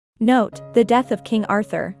Note, The Death of King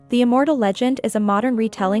Arthur. The Immortal Legend is a modern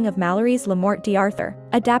retelling of Malory's Morte d'Arthur,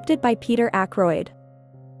 adapted by Peter Ackroyd.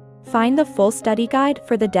 Find the full study guide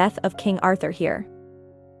for The Death of King Arthur here.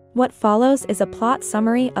 What follows is a plot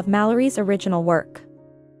summary of Malory's original work.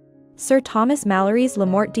 Sir Thomas Malory's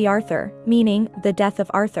Morte d'Arthur, meaning The Death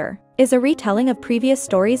of Arthur, is a retelling of previous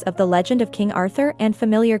stories of the legend of King Arthur and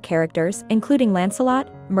familiar characters including Lancelot,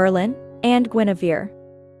 Merlin, and Guinevere.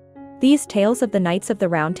 These tales of the Knights of the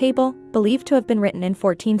Round Table, believed to have been written in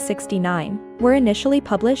 1469, were initially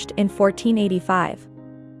published in 1485.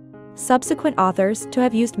 Subsequent authors to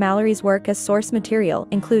have used Malory's work as source material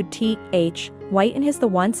include T.H. White in his The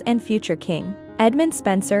Once and Future King, Edmund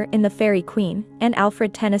Spenser in The Faerie Queene, and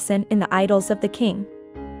Alfred Tennyson in The Idylls of the King.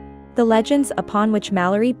 The legends upon which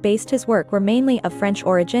Malory based his work were mainly of French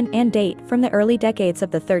origin and date from the early decades of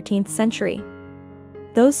the 13th century.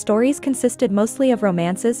 Those stories consisted mostly of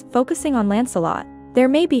romances focusing on Lancelot. There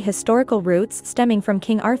may be historical roots stemming from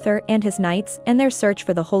King Arthur and his knights and their search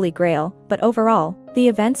for the Holy Grail, but overall, the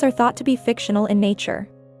events are thought to be fictional in nature.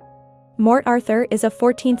 Morte d'Arthur is a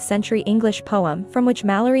 14th century English poem from which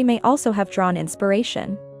Malory may also have drawn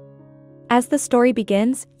inspiration. As the story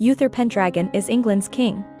begins, Uther Pendragon is England's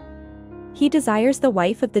king. He desires the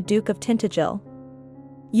wife of the Duke of Tintagel.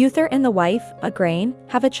 Uther and the wife, Igraine,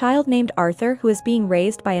 have a child named Arthur who is being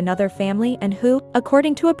raised by another family and who,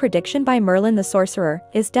 according to a prediction by Merlin the sorcerer,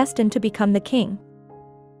 is destined to become the king.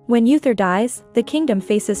 When Uther dies, the kingdom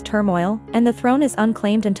faces turmoil, and the throne is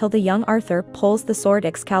unclaimed until the young Arthur pulls the sword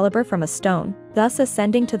Excalibur from a stone, thus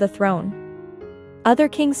ascending to the throne. Other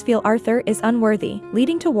kings feel Arthur is unworthy,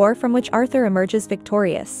 leading to war from which Arthur emerges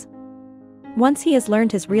victorious. Once he has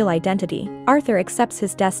learned his real identity, Arthur accepts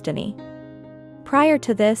his destiny. Prior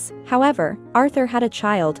to this, however, Arthur had a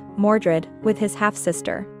child, Mordred, with his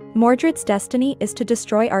half-sister. Mordred's destiny is to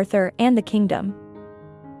destroy Arthur and the kingdom.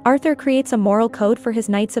 Arthur creates a moral code for his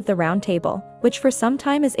Knights of the Round Table, which for some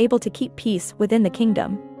time is able to keep peace within the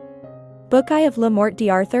kingdom. Book I of Morte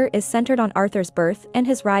d'Arthur is centered on Arthur's birth and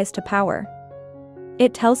his rise to power.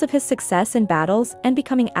 It tells of his success in battles and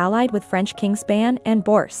becoming allied with French kings Ban and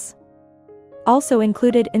Bors. Also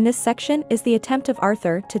included in this section is the attempt of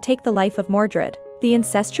Arthur to take the life of Mordred, the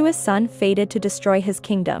incestuous son fated to destroy his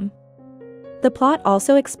kingdom. The plot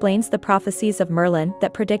also explains the prophecies of Merlin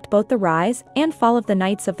that predict both the rise and fall of the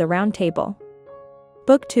Knights of the Round Table.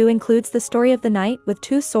 Book 2 includes the story of the knight with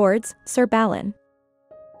two swords, Sir Balin.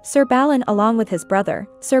 Sir Balin along with his brother,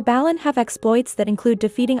 Sir Balin have exploits that include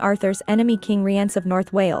defeating Arthur's enemy King Rience of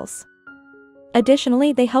North Wales.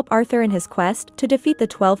 Additionally, they help Arthur in his quest to defeat the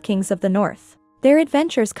 12 kings of the north. Their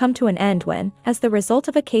adventures come to an end when, as the result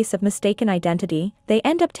of a case of mistaken identity, they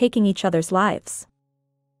end up taking each other's lives.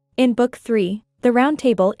 In Book 3, the Round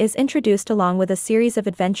Table is introduced along with a series of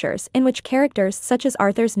adventures in which characters such as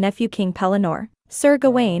Arthur's nephew King Pellinore, Sir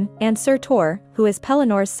Gawain, and Sir Tor, who is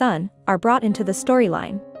Pellinore's son, are brought into the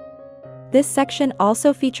storyline. This section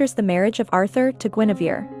also features the marriage of Arthur to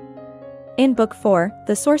Guinevere. In Book 4,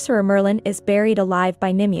 the sorcerer Merlin is buried alive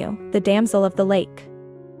by Nimue, the damsel of the lake.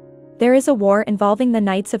 There is a war involving the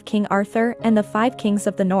Knights of King Arthur and the 5 kings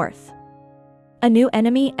of the north. A new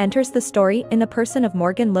enemy enters the story in the person of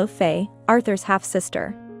Morgan Le Fay, Arthur's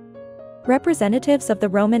half-sister. Representatives of the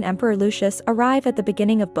Roman Emperor Lucius arrive at the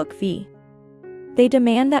beginning of Book V. They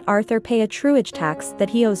demand that Arthur pay a truage tax that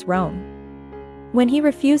he owes Rome. When he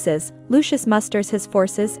refuses, Lucius musters his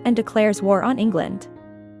forces and declares war on England.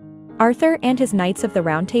 Arthur and his Knights of the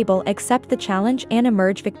Round Table accept the challenge and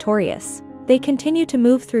emerge victorious. They continue to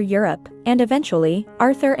move through Europe, and eventually,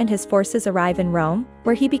 Arthur and his forces arrive in Rome,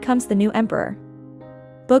 where he becomes the new emperor.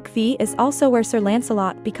 Book V is also where Sir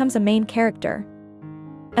Lancelot becomes a main character.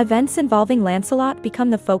 Events involving Lancelot become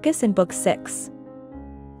the focus in Book 6.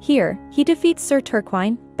 Here, he defeats Sir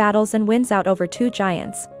Turquine, battles and wins out over 2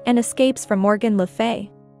 giants, and escapes from Morgan Le Fay.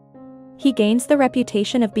 He gains the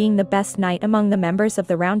reputation of being the best knight among the members of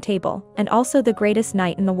the Round Table, and also the greatest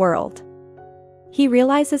knight in the world. He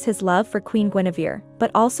realizes his love for Queen Guinevere,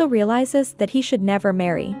 but also realizes that he should never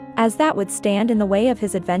marry, as that would stand in the way of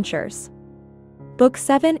his adventures. Book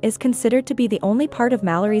 7 is considered to be the only part of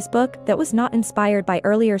Malory's book that was not inspired by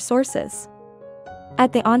earlier sources.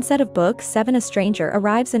 At the onset of Book 7, a stranger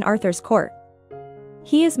arrives in Arthur's court.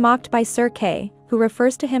 He is mocked by Sir Kay, who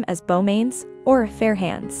refers to him as Beaumains, or Fair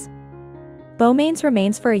Hands. Beaumains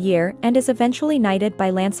remains for a year and is eventually knighted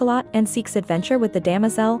by Lancelot and seeks adventure with the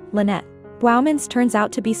damosel, Lynette. Beaumains turns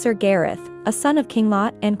out to be Sir Gareth, a son of King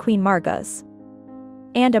Lot and Queen Margaux,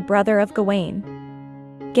 and a brother of Gawain.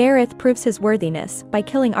 Gareth proves his worthiness by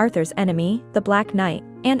killing Arthur's enemy, the Black Knight,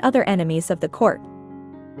 and other enemies of the court.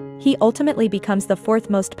 He ultimately becomes the 4th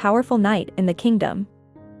most powerful knight in the kingdom.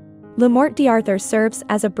 Le Morte d'Arthur serves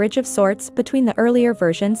as a bridge of sorts between the earlier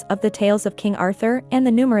versions of the Tales of King Arthur and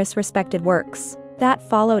the numerous respected works that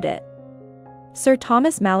followed it. Sir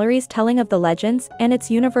Thomas Malory's telling of the legends and its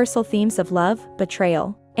universal themes of love,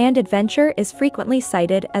 betrayal, and adventure is frequently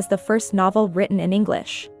cited as the first novel written in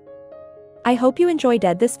English. I hope you enjoyed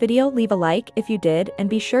this video. Leave a like if you did and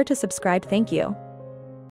be sure to subscribe. Thank you.